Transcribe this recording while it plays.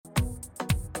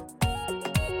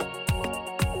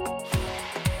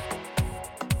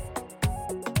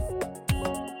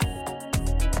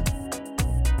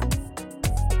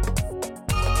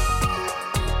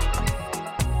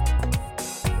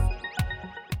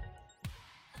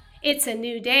It's a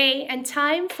new day and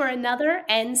time for another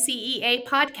NCEA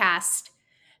podcast.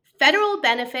 Federal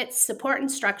benefits support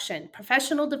instruction,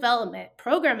 professional development,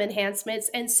 program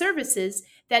enhancements, and services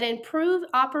that improve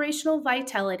operational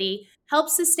vitality, help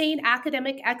sustain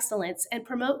academic excellence, and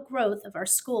promote growth of our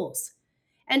schools.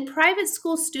 And private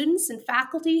school students and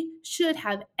faculty should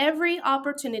have every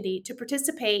opportunity to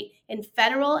participate in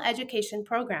federal education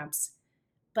programs.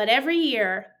 But every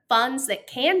year, funds that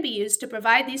can be used to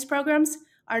provide these programs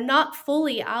are not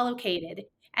fully allocated,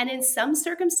 and in some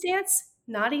circumstance,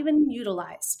 not even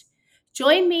utilized.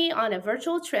 Join me on a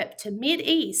virtual trip to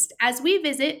Mid-East as we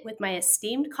visit with my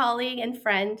esteemed colleague and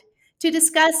friend to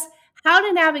discuss how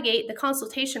to navigate the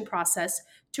consultation process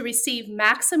to receive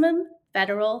maximum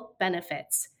federal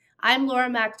benefits. I'm Laura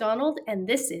MacDonald, and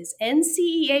this is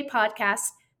NCEA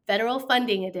Podcast Federal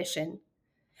Funding Edition.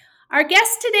 Our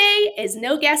guest today is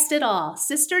no guest at all,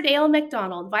 Sister Dale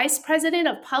McDonald, Vice President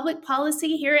of Public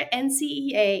Policy here at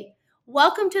NCEA.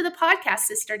 Welcome to the podcast,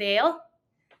 Sister Dale.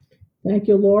 Thank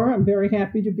you, Laura. I'm very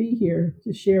happy to be here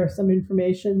to share some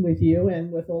information with you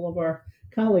and with all of our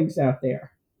colleagues out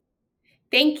there.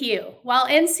 Thank you. While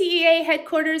NCEA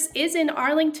headquarters is in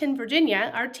Arlington,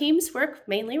 Virginia, our teams work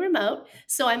mainly remote,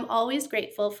 so I'm always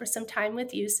grateful for some time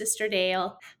with you, Sister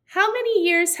Dale. How many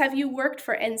years have you worked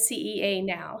for NCEA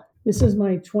now? This is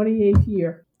my 28th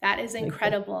year. That is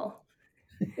incredible.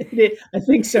 I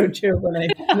think so too when I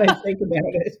think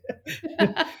about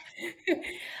it.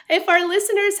 If our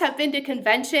listeners have been to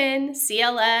convention,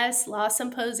 CLS, Law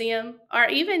Symposium, or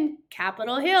even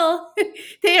Capitol Hill,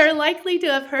 they are likely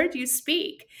to have heard you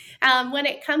speak. When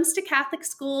it comes to Catholic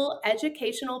school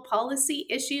educational policy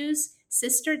issues,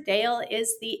 Sister Dale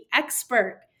is the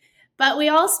expert. But we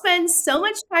all spend so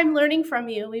much time learning from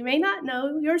you, we may not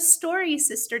know your story,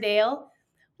 Sister Dale.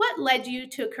 What led you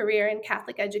to a career in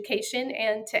Catholic education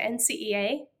and to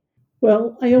NCEA?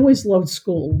 Well, I always loved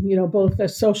school, both the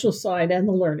social side and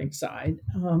the learning side.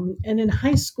 And in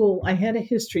high school, I had a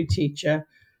history teacher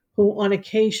who on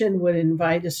occasion would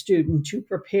invite a student to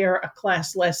prepare a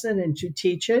class lesson and to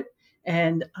teach it.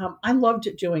 And I loved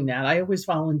doing that. I always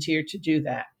volunteered to do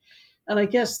that. And I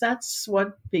guess that's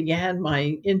what began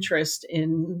my interest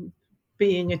in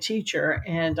being a teacher.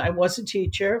 And I was a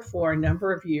teacher for a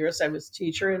number of years. I was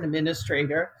teacher and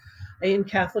administrator in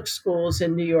Catholic schools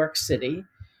in New York City.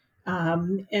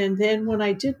 And then when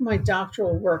I did my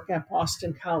doctoral work at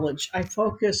Boston College, I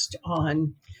focused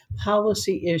on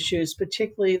policy issues,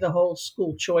 particularly the whole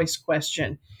school choice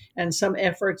question and some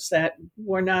efforts that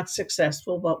were not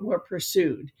successful but were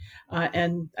pursued.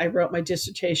 And I wrote my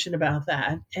dissertation about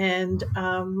that. And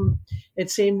it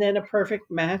seemed then a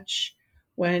perfect match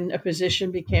when a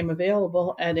position became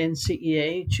available at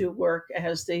NCEA to work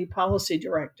as the policy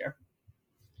director.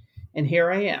 And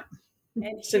here I am.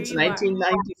 Since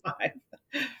 1995.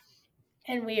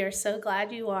 And we are so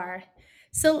glad you are.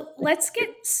 So let's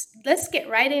get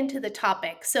right into the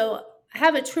topic. So I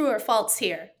have a true or false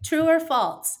here. True or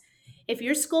false? If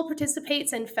your school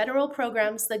participates in federal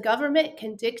programs, the government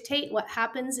can dictate what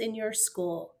happens in your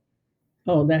school.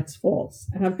 Oh, that's false.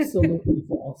 Absolutely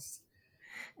false.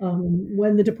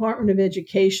 When the Department of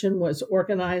Education was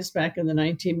organized back in the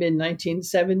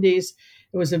mid-1970s,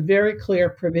 there was a very clear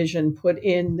provision put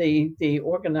in the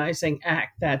Organizing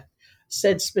Act that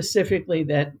said specifically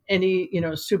that any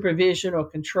supervision or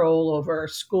control over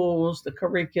schools, the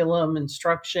curriculum,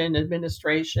 instruction,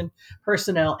 administration,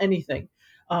 personnel, anything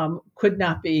could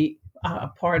not be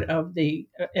part of the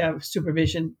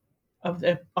supervision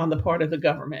on the part of the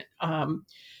government.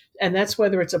 And that's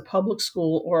whether it's a public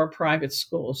school or a private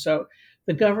school. So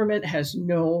the government has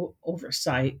no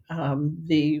oversight.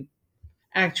 The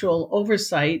actual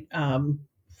oversight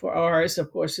for ours,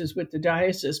 of course, is with the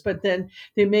diocese, but then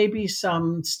there may be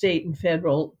some state and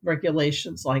federal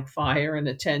regulations like fire and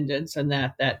attendance and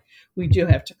that we do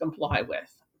have to comply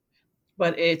with.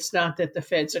 But it's not that the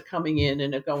feds are coming in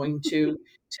and are going to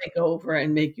take over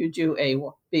and make you do A,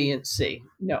 B, and C.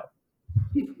 No.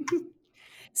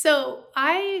 So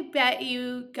I bet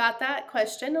you got that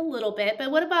question a little bit, but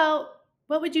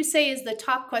what would you say is the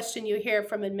top question you hear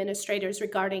from administrators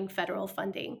regarding federal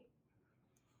funding?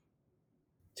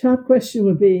 Top question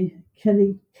would be,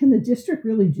 can the district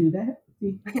really do that?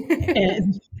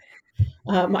 And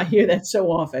I hear that so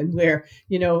often where,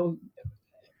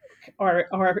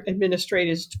 our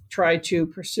administrators try to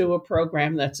pursue a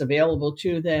program that's available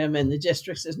to them and the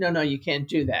district says, no, you can't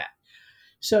do that.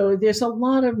 So there's a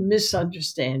lot of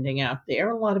misunderstanding out there,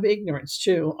 a lot of ignorance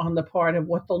too on the part of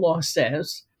what the law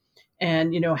says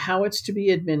and, how it's to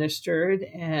be administered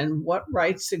and what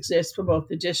rights exist for both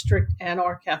the district and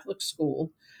our Catholic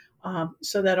school.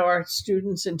 so that our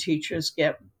students and teachers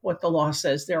get what the law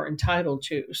says they're entitled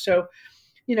to. So,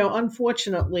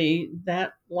 unfortunately,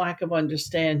 that lack of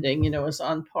understanding, is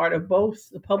on part of both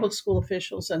the public school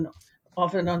officials and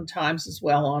often on times as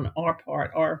well on our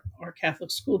part, our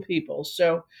Catholic school people.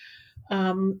 So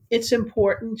it's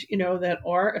important, that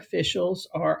our officials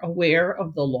are aware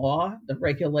of the law, the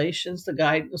regulations, the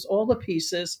guidance, all the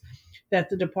pieces that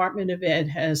the Department of Ed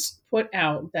has put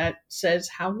out that says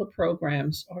how the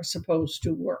programs are supposed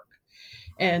to work.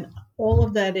 And all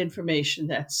of that information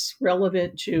that's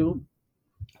relevant to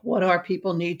what our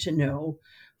people need to know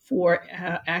for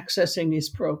accessing these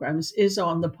programs is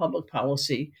on the public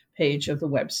policy page of the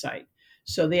website.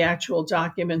 So the actual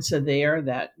documents are there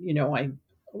that, I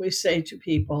always say to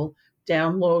people,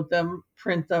 download them,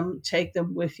 print them, take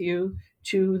them with you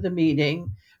to the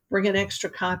meeting, bring an extra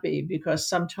copy because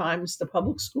sometimes the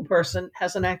public school person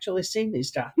hasn't actually seen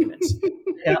these documents.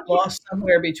 They got lost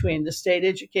somewhere between the state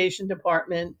education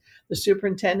department, the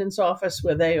superintendent's office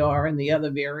where they are, and the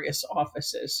other various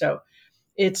offices. So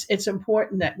it's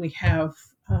important that we have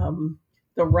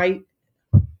the right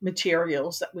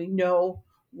materials, that we know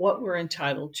what we're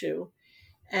entitled to.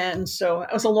 And so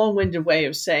that was a long-winded way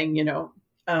of saying,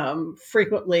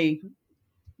 frequently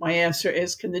my answer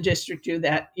is, can the district do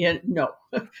that? Yeah, no,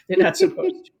 they're not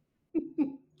supposed to.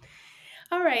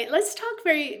 All right, let's talk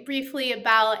very briefly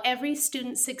about Every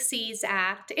Student Succeeds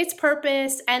Act, its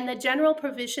purpose, and the general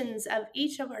provisions of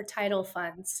each of our title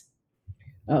funds.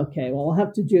 Okay, well, I'll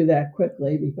have to do that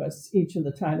quickly because each of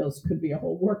the titles could be a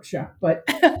whole workshop. But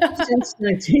since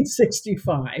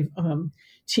 1965,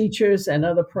 teachers and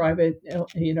other private,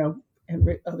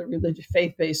 and other religious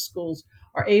faith-based schools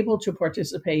are able to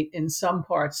participate in some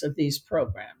parts of these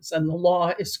programs, and the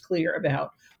law is clear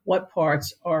about what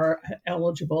parts are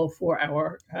eligible for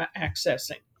our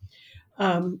accessing.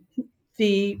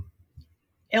 The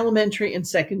Elementary and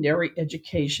Secondary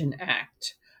Education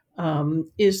Act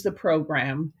is the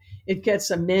program. It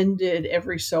gets amended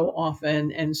every so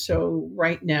often. And so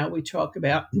right now we talk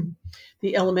about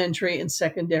the Elementary and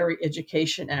Secondary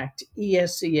Education Act,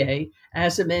 ESEA,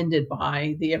 as amended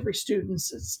by the Every Student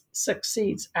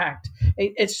Succeeds Act.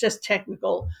 It's just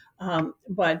technical,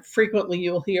 but frequently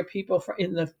you'll hear people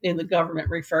in the government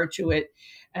refer to it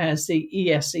as the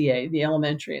ESEA, the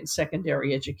Elementary and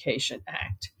Secondary Education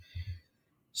Act.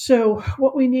 So,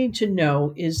 what we need to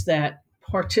know is that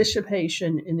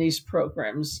participation in these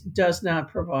programs does not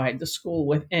provide the school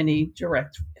with any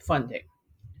direct funding.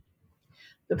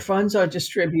 The funds are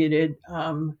distributed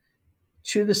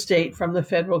to the state from the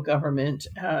federal government.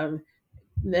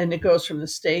 Then it goes from the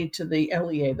state to the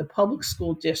LEA, the public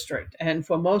school district. And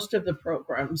for most of the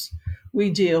programs,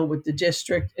 we deal with the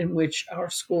district in which our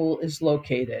school is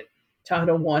located.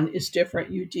 Title I is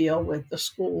different. You deal with the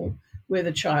school where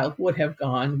the child would have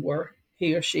gone were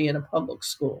he or she in a public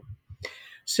school.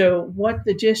 So what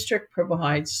the district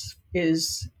provides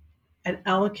is an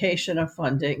allocation of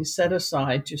funding set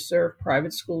aside to serve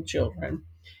private school children.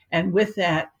 And with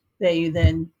that, they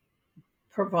then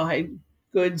provide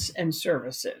goods and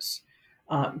services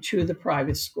to the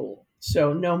private school.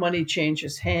 So no money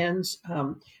changes hands,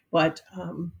 but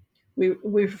we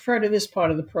refer to this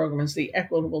part of the program as the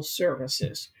equitable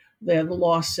services. The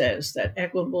law says that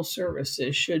equitable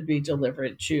services should be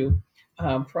delivered to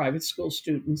private school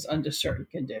students under certain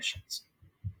conditions.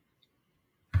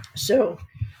 So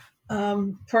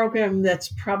program that's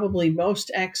probably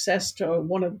most accessed to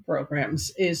one of the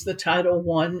programs is the Title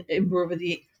I,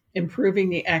 improving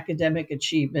the academic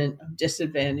achievement of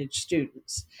disadvantaged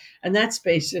students. And that's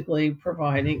basically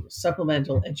providing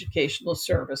supplemental educational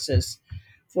services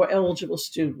for eligible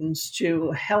students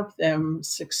to help them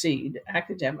succeed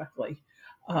academically.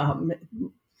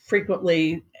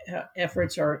 Frequently,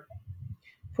 efforts are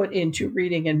put into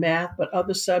reading and math, but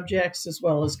other subjects, as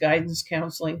well as guidance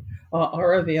counseling,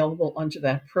 are available under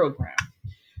that program.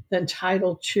 Then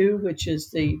Title II, which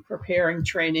is the preparing,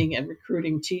 training, and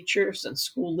recruiting teachers and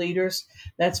school leaders,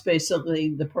 that's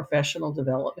basically the professional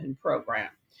development program.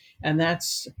 And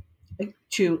that's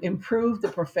to improve the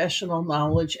professional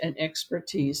knowledge and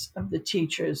expertise of the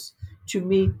teachers to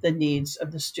meet the needs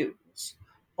of the students.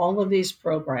 All of these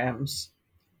programs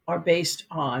are based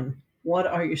on what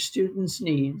are your students'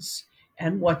 needs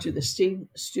and what do the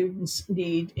students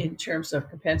need in terms of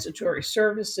compensatory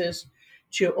services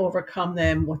to overcome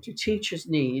them, what do teachers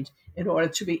need in order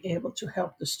to be able to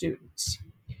help the students.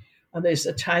 There's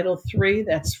a Title III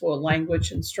that's for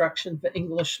language instruction for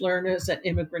English learners and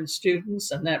immigrant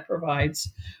students, and that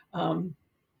provides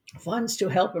funds to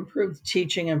help improve the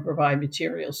teaching and provide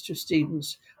materials to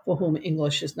students for whom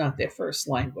English is not their first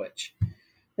language.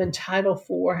 Then Title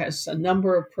IV has a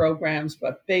number of programs,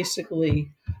 but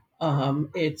basically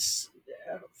it's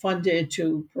funded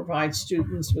to provide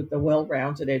students with a well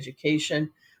rounded education,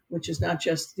 which is not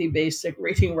just the basic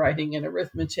reading, writing, and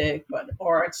arithmetic, but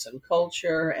arts and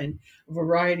culture and a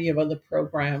variety of other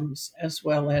programs, as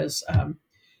well as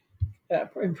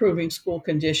improving school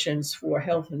conditions for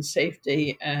health and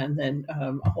safety, and then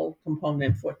a whole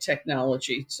component for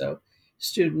technology. So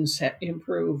students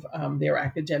improve their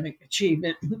academic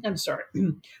achievement. I'm sorry,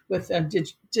 with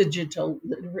digital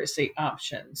literacy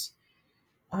options.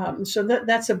 So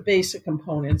that's a basic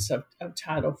components of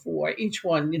Title IV. Each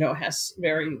one, has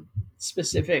very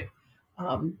specific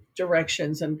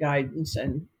directions and guidance,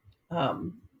 and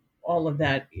um, all of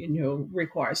that,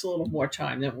 requires a little more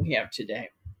time than we have today.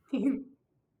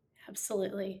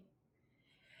 Absolutely.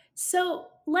 So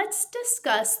let's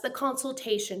discuss the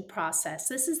consultation process.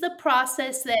 This is the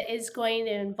process that is going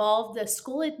to involve the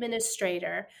school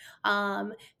administrator.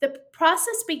 The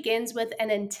process begins with an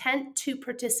intent to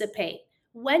participate.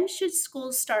 When should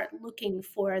schools start looking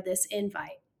for this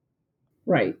invite?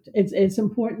 Right. It's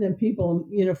important that people,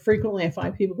 frequently I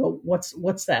find people go,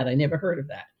 "What's that? I never heard of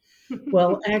that."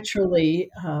 Well,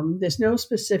 actually, there's no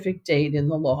specific date in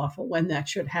the law for when that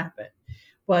should happen.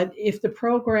 But if the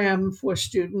program for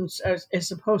students is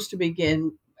supposed to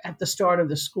begin at the start of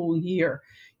the school year,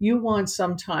 you want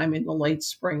some time in the late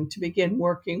spring to begin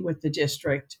working with the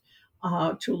district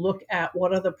to look at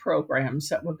what are the programs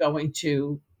that we're going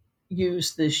to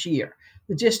use this year.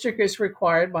 The district is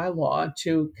required by law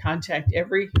to contact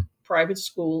every private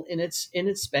school in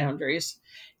its boundaries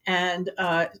and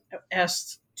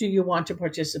ask, do you want to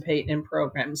participate in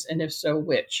programs, and if so,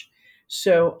 which?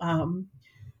 So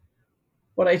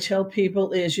what I tell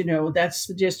people is, that's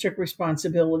the district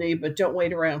responsibility, but don't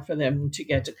wait around for them to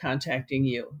get to contacting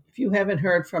you. If you haven't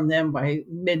heard from them by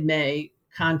mid-May,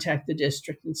 contact the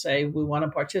district and say, we want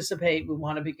to participate, we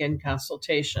want to begin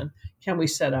consultation. Can we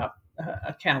set up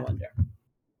a calendar?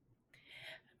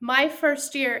 My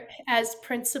first year as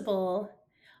principal,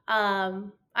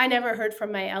 I never heard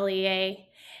from my LEA.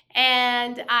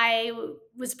 And I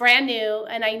was brand new,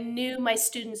 and I knew my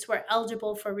students were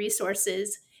eligible for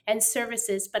resources and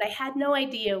services, but I had no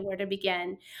idea where to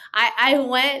begin.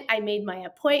 I made my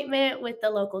appointment with the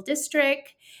local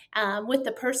district, with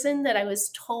the person that I was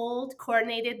told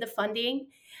coordinated the funding.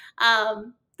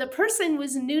 The person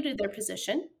was new to their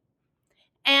position.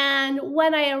 And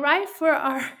when I arrived for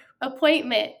our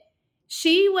appointment,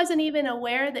 she wasn't even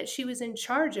aware that she was in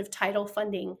charge of title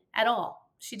funding at all.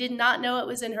 She did not know it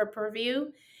was in her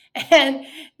purview. And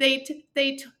they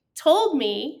told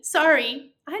me,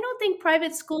 sorry, I don't think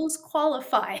private schools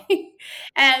qualify.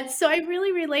 And so I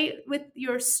really relate with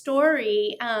your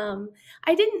story.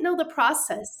 I didn't know the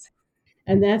process.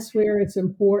 And that's where it's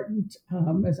important,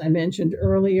 as I mentioned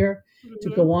earlier, to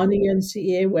go Mhm. on the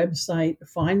NCEA website,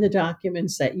 find the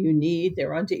documents that you need.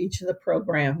 They're under each of the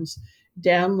programs,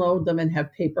 download them and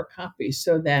have paper copies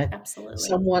so that Absolutely.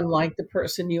 someone like the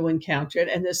person you encountered,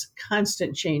 and this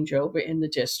constant changeover in the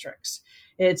districts.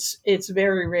 It's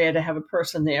very rare to have a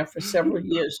person there for several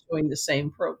years doing the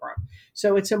same program.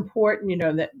 So it's important,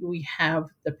 that we have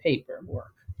the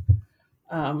paperwork.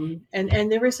 And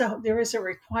there is a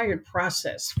required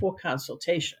process for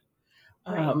consultation.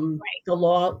 Right. The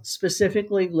law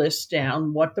specifically lists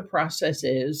down what the process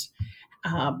is.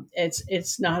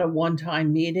 It's not a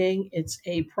one-time meeting. It's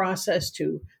a process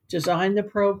to design the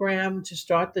program, to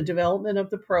start the development of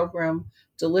the program,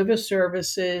 deliver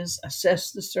services,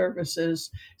 assess the services,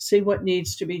 see what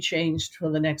needs to be changed for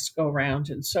the next go round,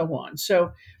 and so on.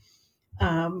 So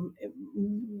um,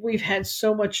 we've had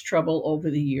so much trouble over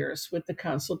the years with the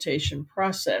consultation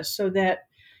process, so that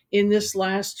in this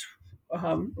last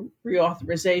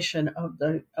reauthorization of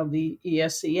the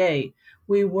ESEA,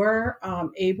 we were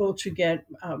able to get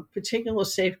particular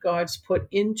safeguards put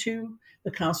into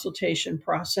the consultation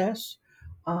process.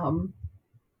 Um,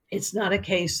 it's not a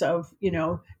case of,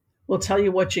 we'll tell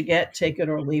you what you get, take it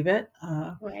or leave it.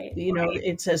 Right.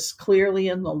 It says clearly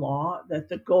in the law that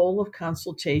the goal of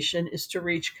consultation is to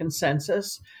reach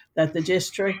consensus, that the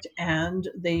district and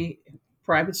the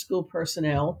private school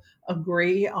personnel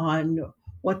agree on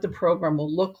what the program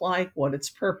will look like, what its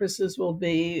purposes will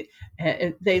be.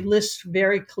 And they list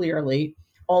very clearly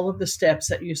all of the steps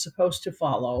that you're supposed to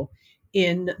follow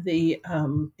in the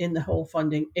whole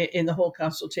funding, in the whole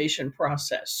consultation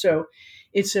process. So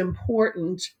it's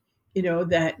important,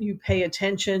 that you pay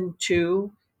attention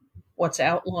to what's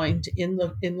outlined in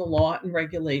the law and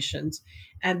regulations,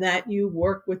 and that you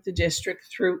work with the district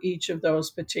through each of those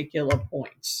particular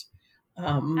points.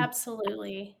 Um,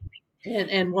 Absolutely.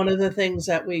 and one of the things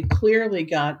that we clearly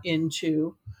got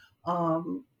into,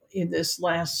 in this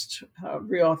last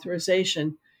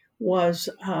reauthorization was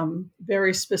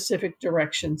very specific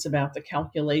directions about the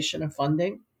calculation of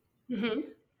funding. Mm-hmm.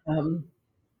 Um,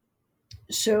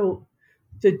 so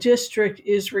the district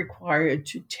is required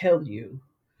to tell you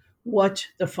what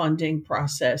the funding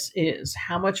process is,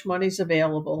 how much money is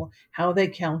available, how they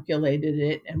calculated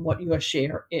it, and what your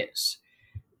share is.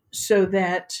 So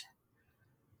that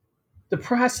the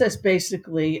process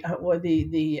basically, or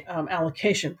the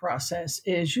allocation process,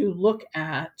 is you look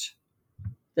at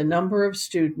the number of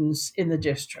students in the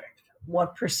district,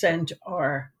 what percent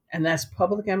are, and that's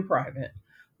public and private,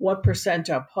 what percent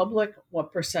are public,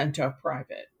 what percent are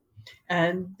private.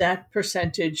 And that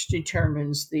percentage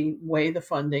determines the way the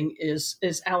funding is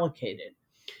allocated.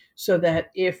 So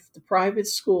that if the private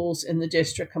schools in the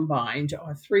district combined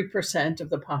are 3% of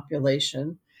the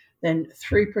population, then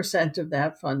 3% of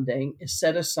that funding is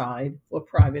set aside for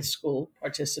private school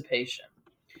participation.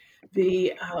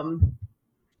 The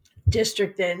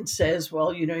district then says,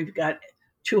 well, you've got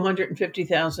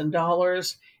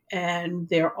 $250,000 and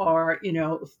there are,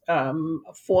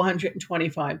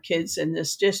 425 kids in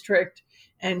this district.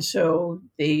 And so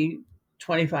the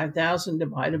 25,000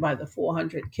 divided by the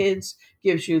 400 kids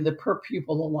gives you the per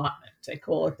pupil allotment. They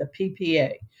call it the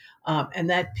PPA. And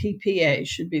that PPA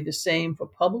should be the same for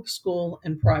public school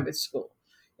and private school.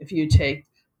 If you take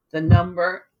the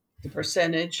number, the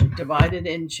percentage divided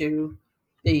into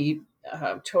the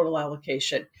total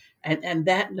allocation, and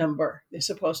that number is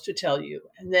supposed to tell you,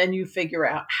 and then you figure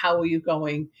out how are you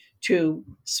going to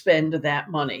spend that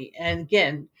money. And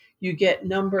again, you get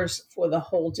numbers for the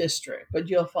whole district, but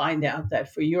you'll find out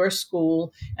that for your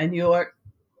school and your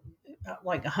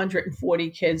like 140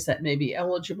 kids that may be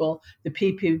eligible, the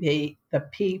PPA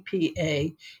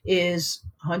is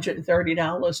 $130,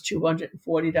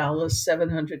 $240,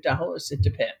 $700. It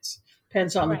depends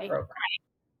on the Right. program.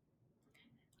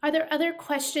 Are there other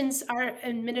questions our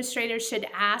administrators should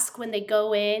ask when they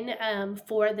go in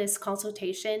for this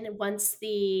consultation once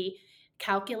the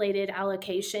calculated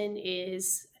allocation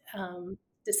is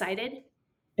decided?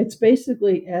 It's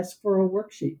basically ask for a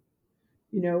worksheet.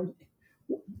 You know,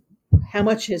 how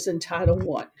much is entitled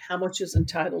one? How much is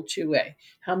entitled 2A?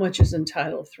 How much is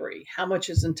entitled 3? How much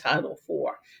is entitled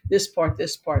 4? This part,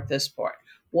 this part, this part.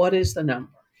 What is the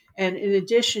number? And in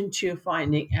addition to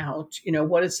finding out,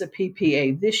 what is the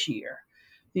PPA this year,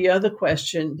 there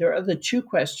are other two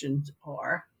questions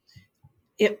are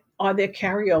there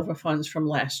carryover funds from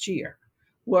last year?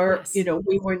 Where, Yes.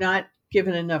 we were not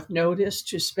given enough notice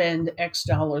to spend X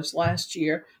dollars last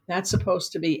year. That's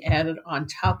supposed to be added on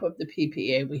top of the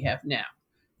PPA we have now.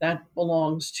 That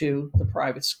belongs to the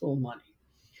private school money.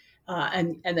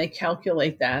 And they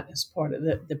calculate that as part of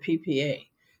the PPA.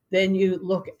 Then you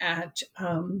look at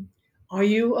are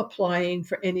you applying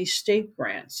for any state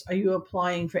grants? Are you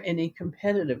applying for any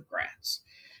competitive grants?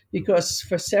 Because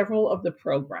for several of the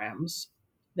programs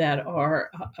that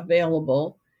are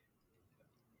available,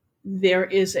 there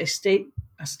is a state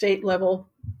level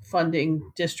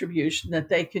funding distribution that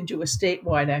they can do a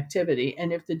statewide activity.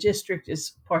 And if the district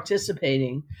is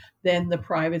participating, then the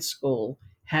private school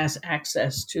has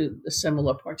access to the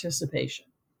similar participation.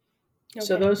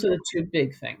 So Okay. those are the two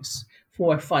big things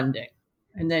for funding.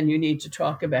 And then you need to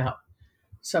talk about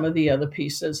some of the other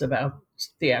pieces about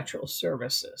the actual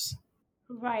services.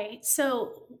 Right.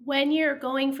 So when you're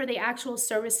going for the actual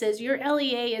services, your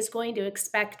LEA is going to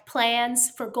expect plans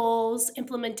for goals,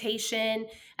 implementation,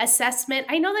 assessment.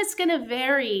 I know that's going to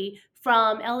vary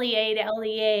from LEA to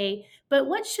LEA, but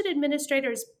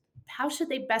how should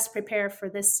they best prepare for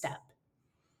this step?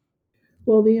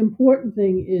 Well, the important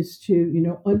thing is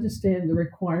to, understand the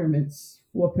requirements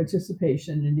for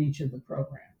participation in each of the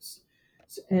programs.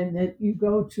 And that you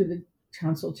go to the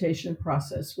consultation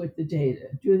process with the data.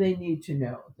 Do they need to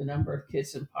know the number of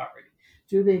kids in poverty?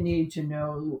 Do they need to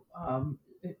know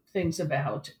things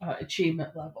about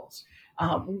achievement levels?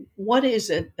 What is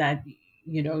it that,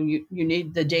 you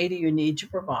need the data you need to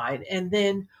provide? And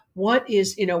then what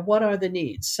are the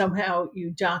needs? Somehow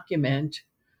you document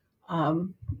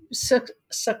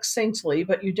succinctly,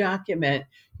 but you document,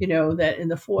 that in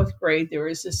the fourth grade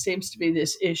seems to be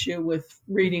this issue with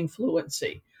reading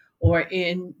fluency, or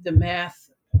in the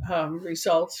math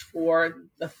results for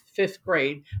the fifth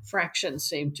grade, fractions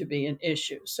seem to be an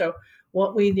issue. So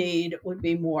what we need would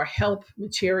be more help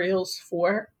materials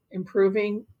for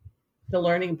improving the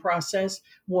learning process,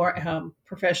 more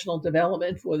professional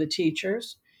development for the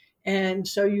teachers. And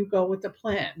so you go with the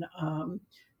plan.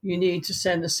 You need to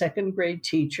send the second grade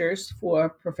teachers for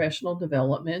professional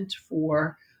development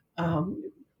for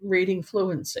reading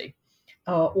fluency,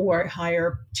 or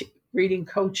hire reading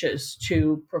coaches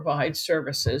to provide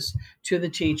services to the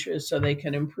teachers so they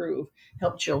can improve,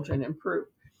 help children improve.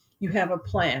 You have a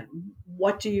plan.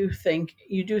 What do you think?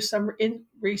 You do some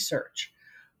research.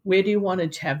 Where do you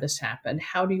want to have this happen?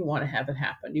 How do you want to have it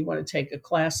happen? Do you want to take a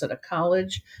class at a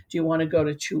college? Do you want to go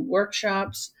to 2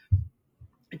 workshops?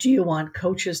 Do you want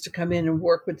coaches to come in and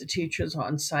work with the teachers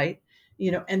on site?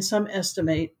 And some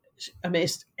estimation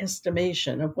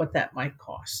of what that might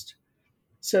cost,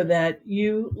 so that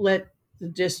you let the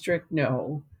district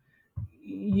know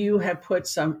you have put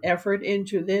some effort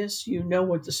into this, you know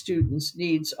what the students'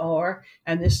 needs are,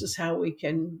 and this is how we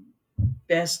can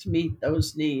best meet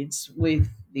those needs with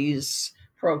these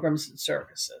programs and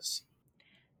services.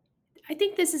 I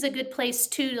think this is a good place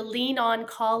too to lean on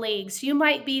colleagues. You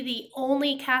might be the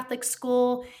only Catholic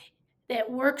school that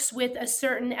works with a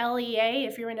certain LEA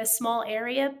if you're in a small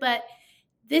area, but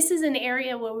this is an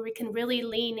area where we can really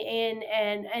lean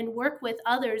in and work with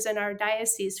others in our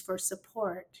diocese for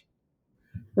support.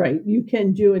 Right. You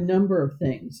can do a number of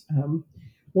things.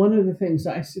 One of the things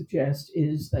I suggest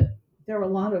is that there are a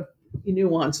lot of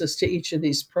nuances to each of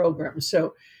these programs.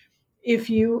 So if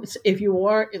you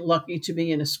are lucky to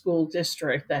be in a school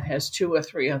district that has 2 or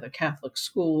 3 other Catholic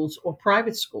schools or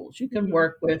private schools, you can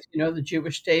work with the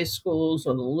Jewish day schools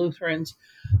or the Lutherans,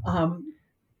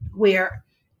 where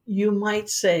you might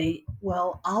say,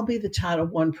 well, I'll be the Title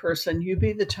I person, you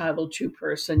be the Title II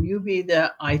person, you be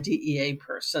the IDEA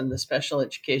person, the special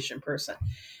education person,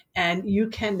 and you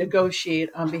can negotiate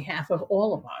on behalf of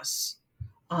all of us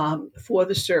for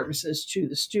the services to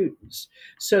the students,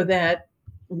 so that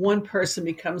one person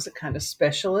becomes a kind of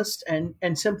specialist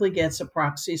and simply gets a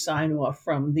proxy sign off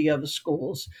from the other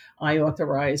schools. I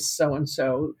authorize so and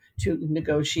so to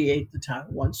negotiate the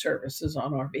Title I services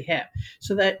on our behalf,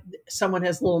 so that someone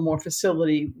has a little more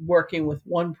facility working with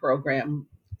one program,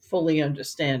 fully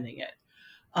understanding it.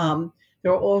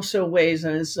 There are also ways,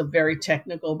 and this is very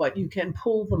technical, but you can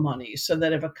pool the money so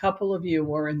that if a couple of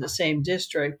you are in the same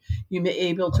district, you may be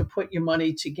able to put your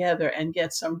money together and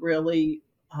get some really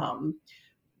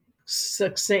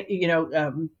success,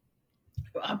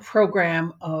 a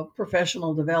program of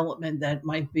professional development that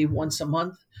might be once a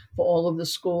month for all of the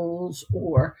schools,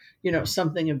 or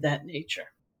something of that nature.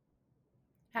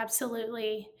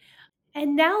 Absolutely.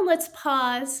 And now let's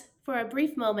pause for a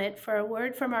brief moment for a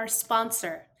word from our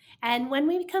sponsor. And when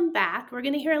we come back, we're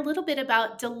going to hear a little bit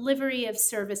about delivery of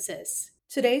services.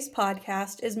 Today's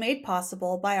podcast is made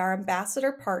possible by our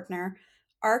ambassador partner,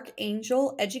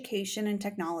 Archangel Education and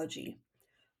Technology.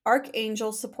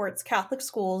 Archangel supports Catholic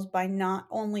schools by not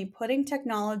only putting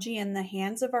technology in the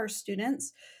hands of our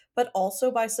students, but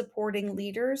also by supporting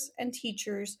leaders and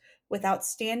teachers with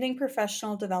outstanding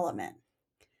professional development.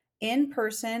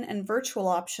 In-person and virtual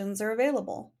options are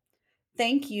available.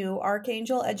 Thank you,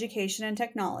 Archangel Education and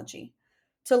Technology.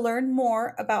 To learn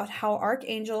more about how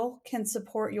Archangel can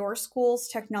support your school's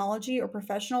technology or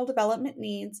professional development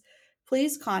needs,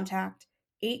 please contact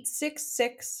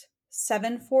 866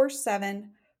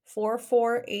 747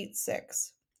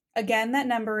 4486. Again, that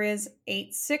number is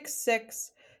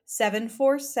 866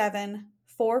 747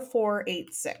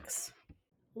 4486.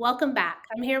 Welcome back.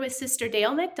 I'm here with Sister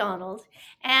Dale McDonald,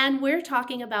 and we're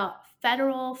talking about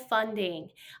federal funding.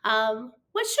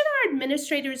 What should our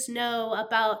administrators know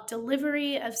about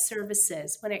delivery of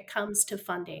services when it comes to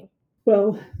funding?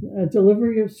 Well,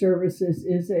 delivery of services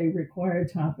is a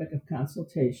required topic of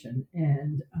consultation.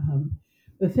 And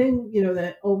the thing,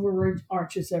 that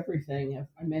overarches everything,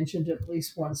 I mentioned at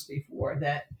least once before,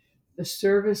 that the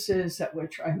services that we're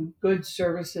trying, good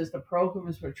services, the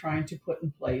programs we're trying to put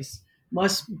in place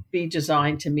must be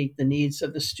designed to meet the needs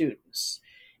of the students.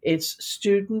 It's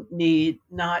student need,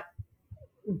 not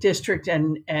district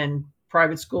and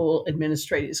private school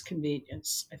administrators'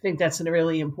 convenience. I think that's a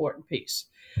really important piece.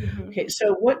 Mm-hmm. Okay,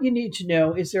 so what you need to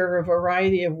know is there are a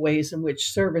variety of ways in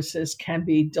which services can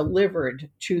be delivered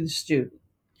to the student.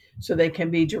 So they can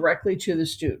be directly to the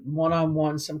student,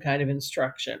 one-on-one, some kind of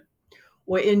instruction,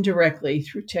 or indirectly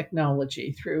through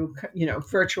technology, through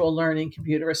virtual learning,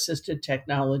 computer-assisted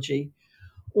technology,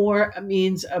 or a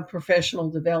means of professional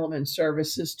development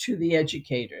services to the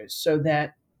educators, so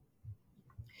that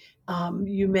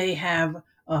you may have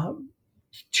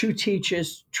 2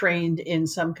 teachers trained in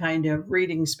some kind of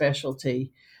reading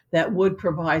specialty that would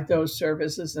provide those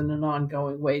services in an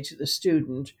ongoing way to the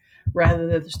student,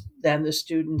 rather than the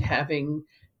student having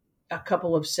a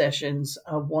couple of sessions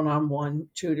of one-on-one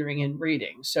tutoring and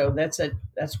reading. So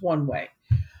that's one way.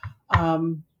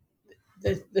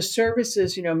 The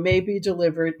services, may be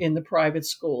delivered in the private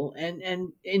school,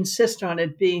 and insist on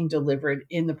it being delivered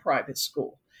in the private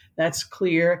school. That's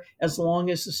clear as long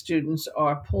as the students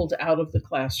are pulled out of the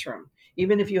classroom.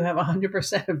 Even if you have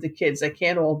 100% of the kids, they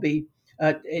can't all be.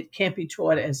 It can't be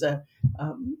taught as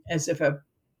if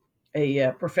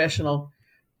a professional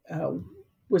uh,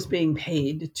 was being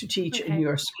paid to teach in Okay.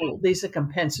 your school. These are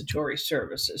compensatory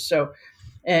services.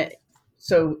 Uh,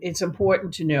 so it's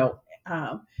important to know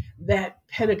that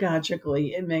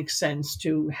pedagogically it makes sense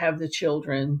to have the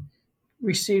children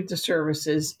receive the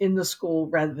services in the school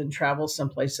rather than travel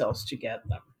someplace else to get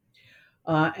them.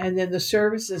 And then the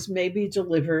services may be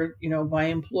delivered, by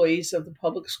employees of the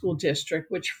public school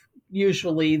district, which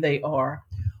usually they are,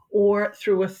 or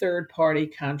through a third party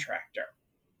contractor.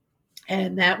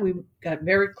 And that we got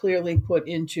very clearly put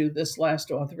into this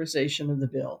last authorization of the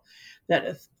bill, that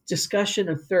a discussion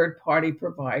of third party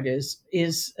providers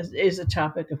is a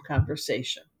topic of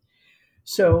conversation.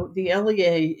 So the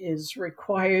LEA is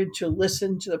required to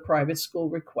listen to the private school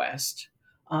request.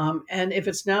 And if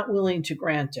it's not willing to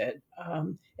grant it,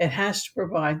 it has to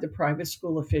provide the private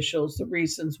school officials the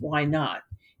reasons why not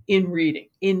in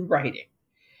writing.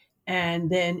 And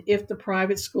then if the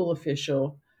private school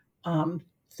official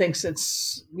thinks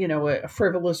it's, a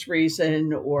frivolous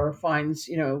reason or finds,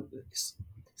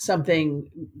 something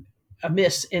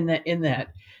amiss in that,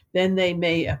 then they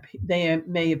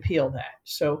may appeal that.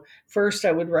 So first,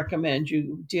 I would recommend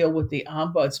you deal with the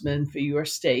ombudsman for your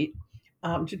state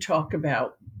to talk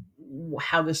about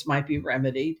how this might be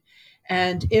remedied.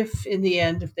 And if in the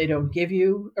end, if they don't give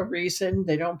you a reason,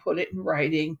 they don't put it in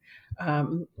writing,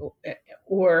 um,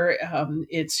 or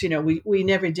it's, we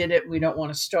never did it, we don't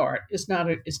want to start, it's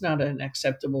not an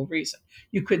acceptable reason.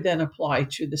 You could then apply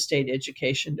to the state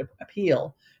education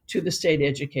appeal to the state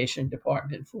education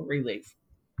department for relief.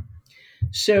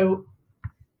 So,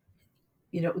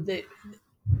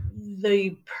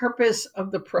 the purpose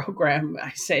of the program,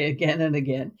 I say again and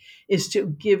again, is to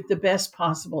give the best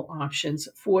possible options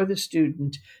for the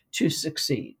student to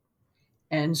succeed.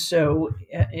 And so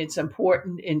it's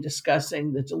important in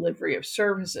discussing the delivery of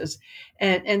services.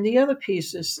 And the other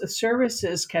piece is the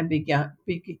services can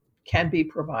be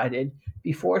provided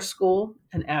before school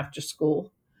and after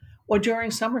school or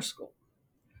during summer school.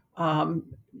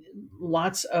 Um,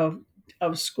 Lots of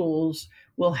schools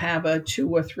will have a 2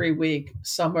 or 3 week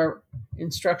summer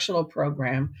instructional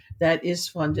program that is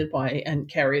funded by and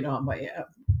carried on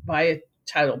by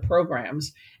title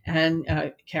programs and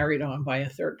carried on by a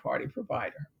third party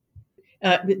provider.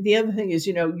 The other thing is,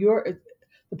 the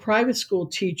private school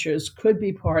teachers could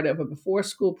be part of a before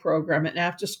school program, an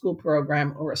after school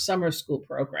program, or a summer school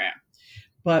program.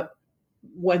 But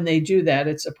when they do that,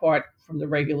 it's apart from the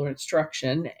regular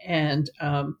instruction, and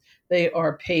they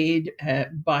are paid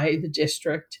by the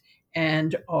district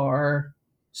and are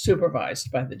supervised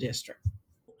by the district.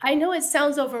 I know it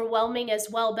sounds overwhelming as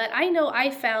well, but I know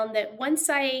I found that once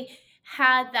I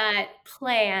had that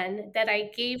plan that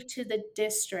I gave to the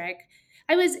district,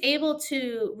 I was able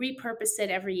to repurpose it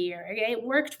every year. It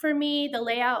worked for me, the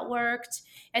layout worked,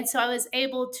 and so I was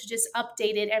able to just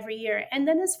update it every year. And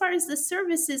then as far as the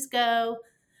services go,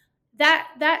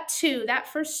 that too, that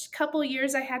first couple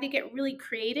years I had to get really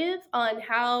creative on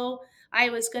how I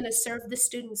was going to serve the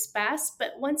students best,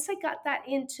 but once I got that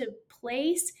into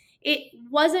place, it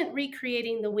wasn't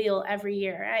recreating the wheel every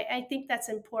year. I think that's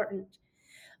important.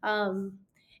 um,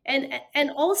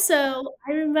 and also,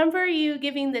 I remember you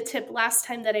giving the tip last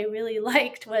time that I really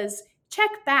liked was check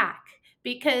back,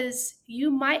 because you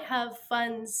might have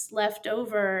funds left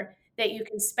over that you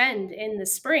can spend in the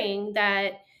spring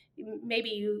that maybe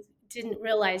you didn't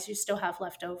realize you still have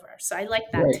left over. So I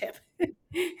like that Right, tip.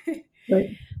 right,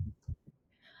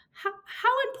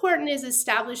 How important is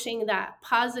establishing that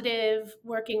positive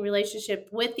working relationship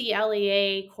with the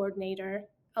LEA coordinator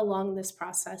along this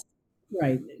process?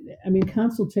 right. I mean,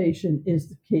 consultation is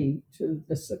the key to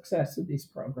the success of these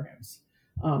programs.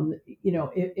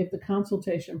 If the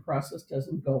consultation process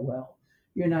doesn't go well,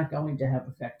 you're not going to have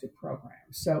effective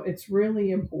programs. So it's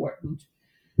really important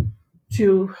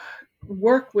to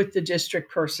work with the district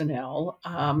personnel,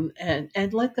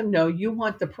 and let them know you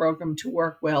want the program to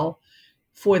work well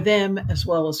for them as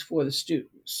well as for the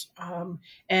students.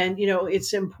 And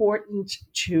it's important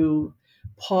to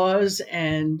pause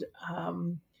and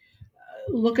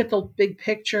look at the big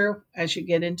picture as you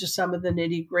get into some of the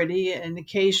nitty gritty, and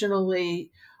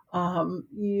occasionally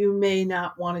you may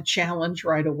not want to challenge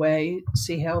right away,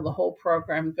 see how the whole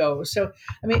program goes. So,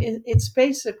 I mean, it's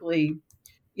basically,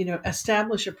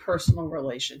 establish a personal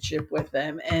relationship with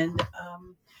them. And,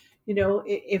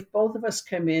 if both of us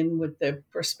come in with the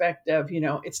perspective,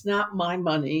 it's not my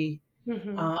money,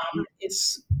 Hmm.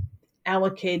 it's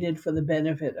allocated for the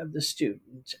benefit of the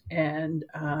student. And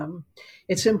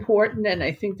it's important, and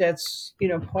I think that's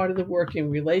part of the working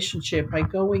relationship. By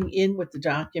going in with the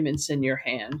documents in your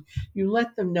hand, you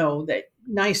let them know that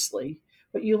nicely,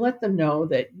 but you let them know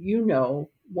that you know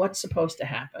what's supposed to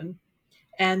happen,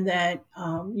 and that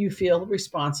you feel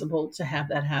responsible to have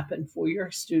that happen for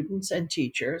your students and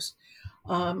teachers,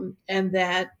 and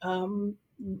that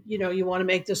you want to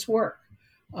make this work.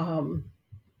 Um,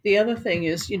 the other thing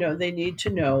is, they need to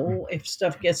know if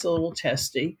stuff gets a little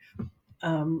testy.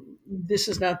 This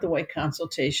is not the way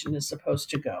consultation is supposed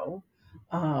to go.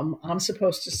 I'm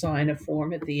supposed to sign a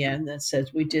form at the end that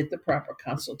says we did the proper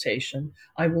consultation.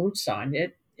 I won't sign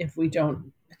it if we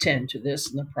don't attend to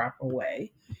this in the proper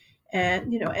way.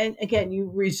 And and again, you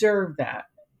reserve that.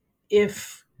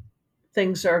 If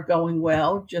things are going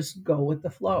well, just go with the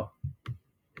flow.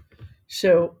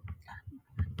 So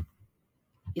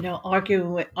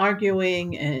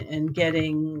arguing and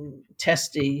getting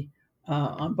testy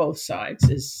on both sides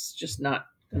is just not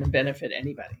going to benefit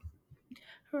anybody.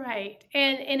 Right.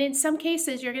 And in some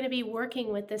cases you're going to be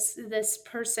working with this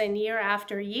person year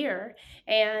after year,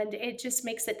 and it just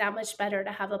makes it that much better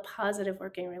to have a positive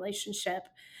working relationship.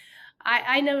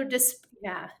 I know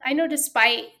I know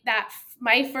despite that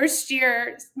my first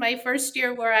year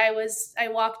where I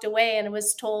walked away and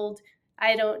was told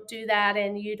I don't do that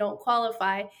and you don't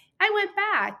qualify. I went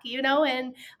back,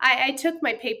 and I took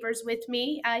my papers with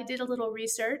me. I did a little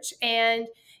research, and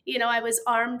I was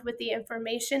armed with the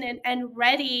information and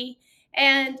ready.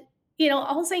 And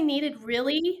all I needed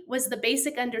really was the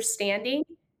basic understanding,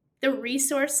 the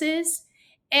resources,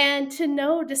 and to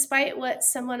know, despite what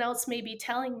someone else may be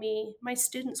telling me, my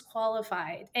students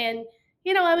qualified. And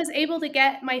I was able to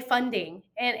get my funding,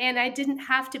 and I didn't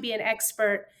have to be an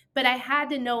expert, but I had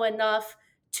to know enough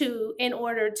to in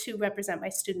order to represent my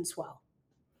students well.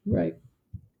 Right.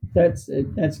 That's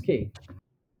it. That's key.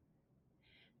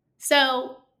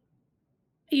 So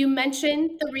you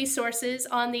mentioned the resources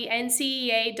on the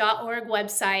ncea.org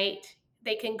website.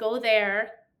 They can go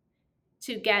there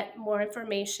to get more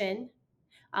information.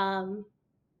 Um,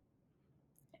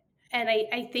 and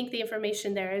I think the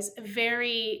information there is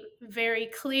very, very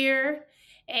clear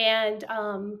and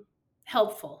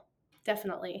helpful,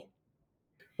 definitely.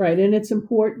 Right. And it's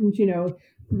important,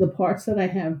 the parts that I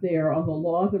have there are the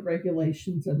law, the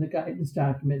regulations, and the guidance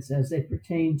documents as they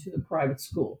pertain to the private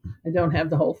school. I don't have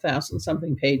the whole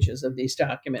 1,000-something pages of these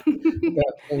documents, the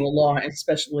law,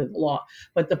 especially the law.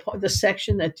 But the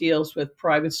section that deals with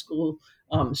private school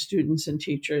students and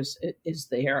teachers is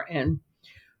there. And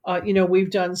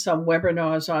we've done some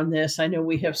webinars on this. I know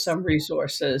we have some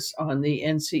resources on the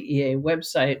NCEA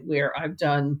website where I've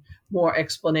done more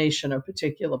explanation of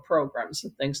particular programs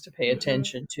and things to pay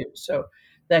attention to. So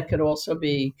that could also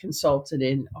be consulted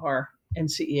in our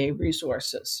NCEA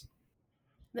resources.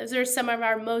 Those are some of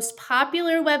our most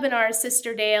popular webinars,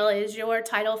 Sister Dale, is your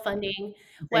title funding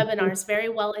webinars, very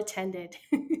well attended.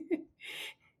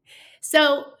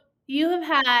 So you have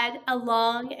had a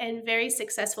long and very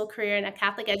successful career in a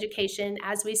Catholic education,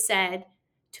 as we said.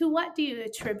 To what do you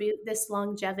attribute this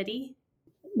longevity?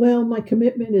 Well, my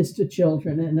commitment is to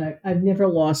children, and I've never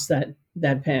lost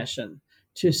that passion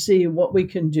to see what we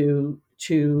can do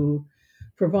to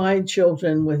provide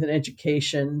children with an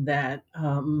education that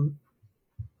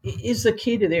is the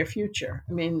key to their future.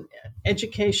 I mean,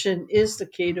 education is the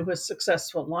key to a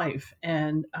successful life,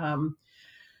 and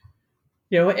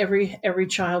every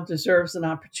child deserves an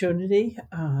opportunity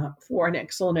for an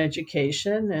excellent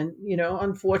education. And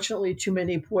unfortunately, too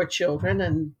many poor children,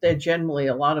 and they're generally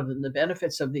a lot of them the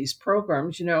benefits of these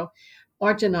programs,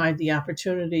 are denied the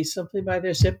opportunity simply by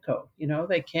their zip code.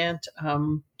 They can't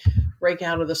break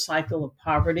out of the cycle of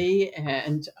poverty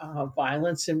and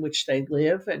violence in which they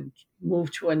live and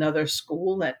move to another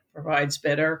school that provides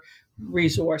better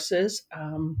resources.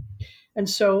 And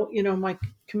so, my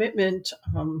commitment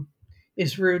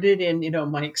is rooted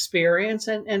in, my experience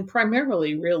and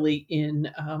primarily really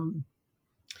in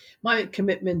my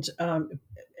commitment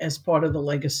as part of the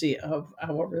legacy of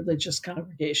our religious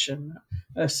congregation,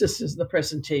 Sisters of the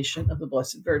Presentation of the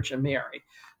Blessed Virgin Mary.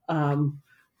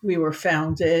 We were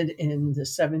founded in the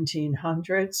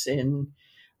 1700s in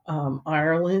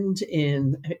Ireland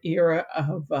in an era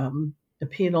of the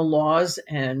penal laws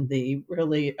and the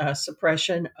really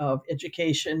suppression of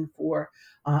education for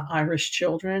Irish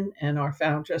children. And our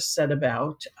foundress set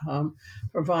about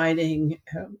providing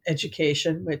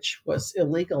education, which was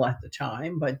illegal at the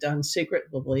time, but done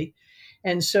secretly.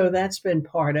 And so that's been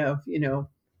part of,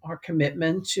 our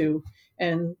commitment to,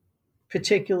 and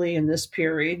particularly in this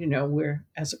period, we're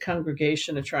as a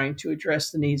congregation are trying to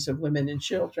address the needs of women and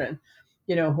children.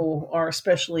 who are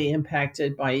especially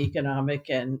impacted by economic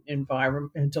and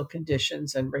environmental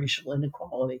conditions and racial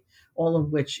inequality, all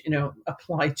of which,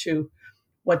 apply to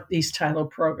what these title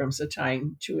programs are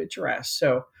trying to address.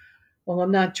 So while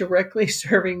I'm not directly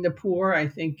serving the poor, I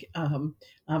think I'm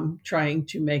trying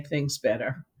to make things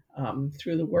better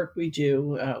through the work we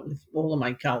do with all of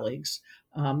my colleagues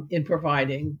in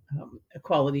providing a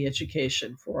quality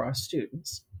education for our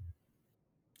students.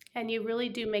 And you really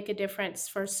do make a difference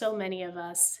for so many of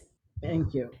us.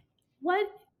 Thank you. What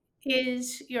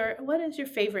what is your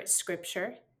favorite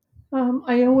scripture?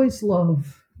 I always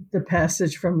love the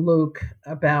passage from Luke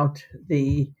about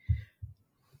the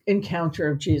encounter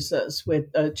of Jesus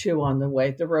with two on the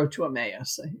way, the road to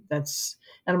Emmaus. And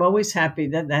I'm always happy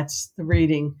that that's the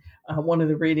reading, one of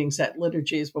the readings at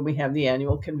liturgies when we have the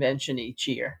annual convention each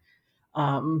year.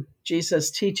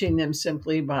 Jesus teaching them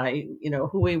simply by,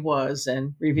 who he was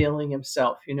and revealing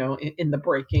himself, in the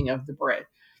breaking of the bread.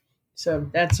 So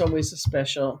that's always a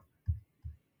special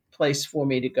place for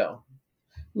me to go.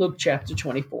 Luke chapter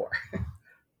 24.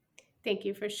 Thank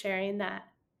you for sharing that.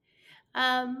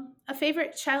 A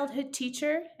favorite childhood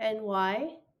teacher and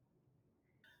why?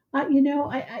 You know,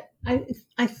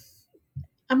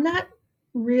 I'm not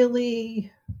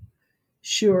really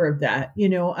sure of that.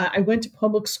 I went to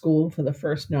public school for the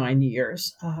first 9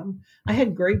 years. I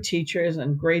had great teachers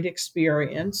and great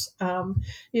experience.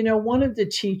 One of the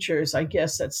teachers, I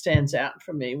guess, that stands out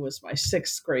for me was my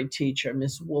sixth grade teacher,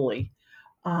 Miss Woolley.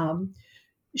 Um,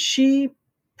 she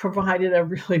provided a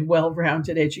really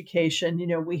well-rounded education.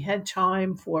 We had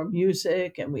time for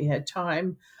music and we had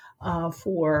time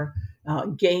for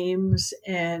games.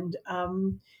 And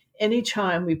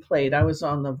anytime we played, I was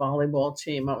on the volleyball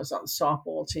team, I was on the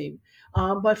softball team.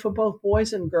 But for both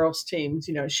boys and girls teams,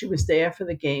 she was there for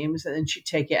the games, and then she'd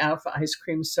take you out for ice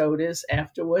cream sodas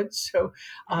afterwards. So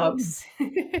um, Nice.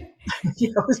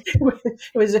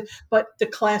 but the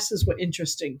classes were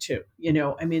interesting too.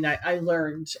 I mean, I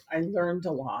learned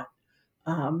a lot.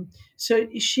 So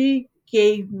she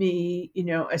gave me,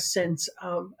 a sense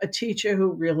of a teacher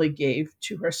who really gave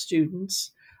to her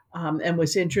students, and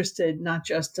was interested not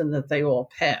just in that they all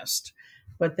passed,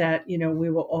 but that, we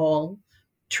were all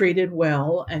treated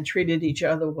well and treated each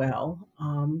other well.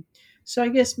 So I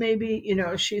guess maybe,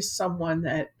 she's someone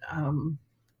that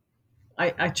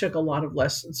I took a lot of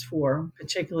lessons for,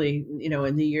 particularly,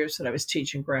 in the years that I was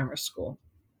teaching grammar school.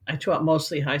 I taught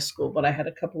mostly high school, but I had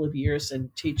a couple of years in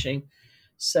teaching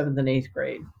seventh and eighth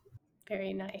grade.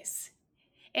 Very nice.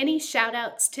 Any shout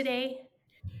outs today?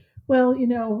 Well,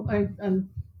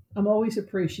 I'm always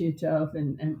appreciative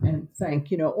and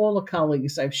thank, all the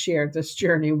colleagues I've shared this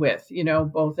journey with,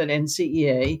 both at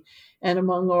NCEA and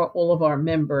among all of our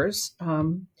members.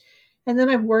 And then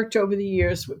I've worked over the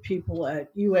years with people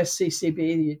at USCCB,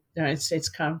 the United States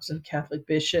Conference of Catholic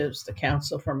Bishops, the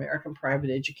Council for American Private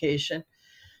Education,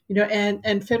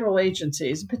 and federal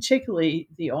agencies, particularly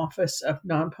the Office of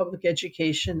Non-Public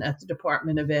Education at the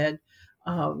Department of Ed.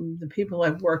 The people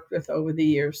I've worked with over the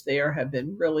years there have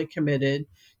been really committed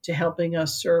to helping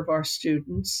us serve our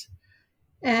students.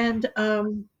 And,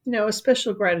 a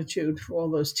special gratitude for all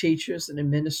those teachers and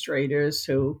administrators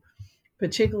who,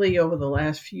 particularly over the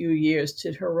last few years,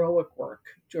 did heroic work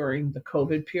during the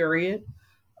COVID period.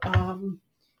 And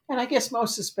I guess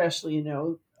most especially,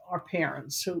 our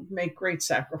parents who make great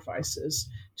sacrifices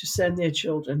to send their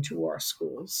children to our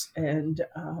schools. And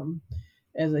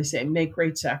as I say, make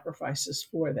great sacrifices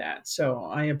for that. So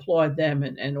I applaud them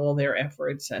and all their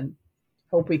efforts and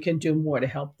hope we can do more to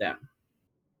help them.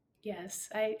 Yes,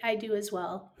 I do as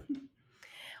well.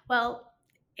 Well,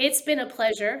 it's been a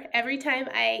pleasure. Every time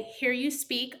I hear you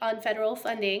speak on federal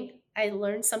funding, I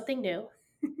learn something new.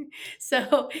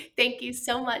 So thank you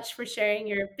so much for sharing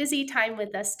your busy time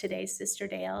with us today, Sister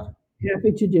Dale.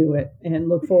 Happy to do it and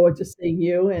look forward to seeing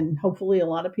you and hopefully a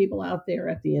lot of people out there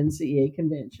at the NCA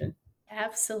convention where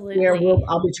Absolutely.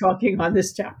 I'll be talking on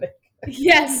this topic.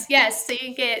 Yes, yes. So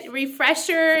you get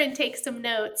refresher and take some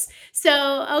notes.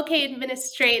 So, okay,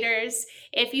 administrators,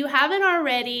 if you haven't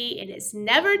already, it is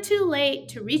never too late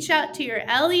to reach out to your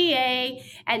LEA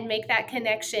and make that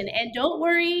connection. And don't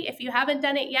worry if you haven't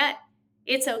done it yet.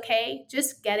 It's okay.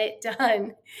 Just get it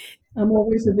done. I'm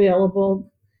always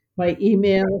available by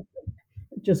email.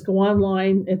 Just go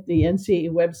online at the NCA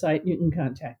website and you can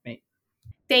contact me.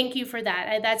 Thank you for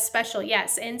that. That's special.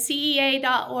 Yes,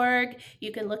 ncea.org.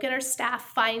 You can look at our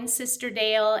staff, find Sister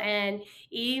Dale, and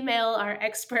email our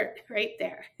expert right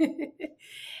there.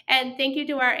 And thank you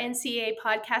to our NCEA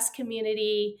podcast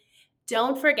community.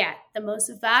 Don't forget, the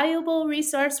most valuable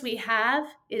resource we have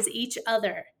is each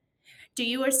other. Do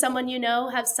you or someone you know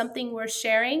have something worth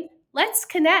sharing? Let's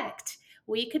connect.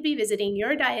 we could be visiting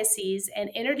your diocese and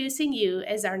introducing you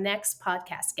as our next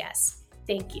podcast guest.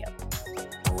 Thank you.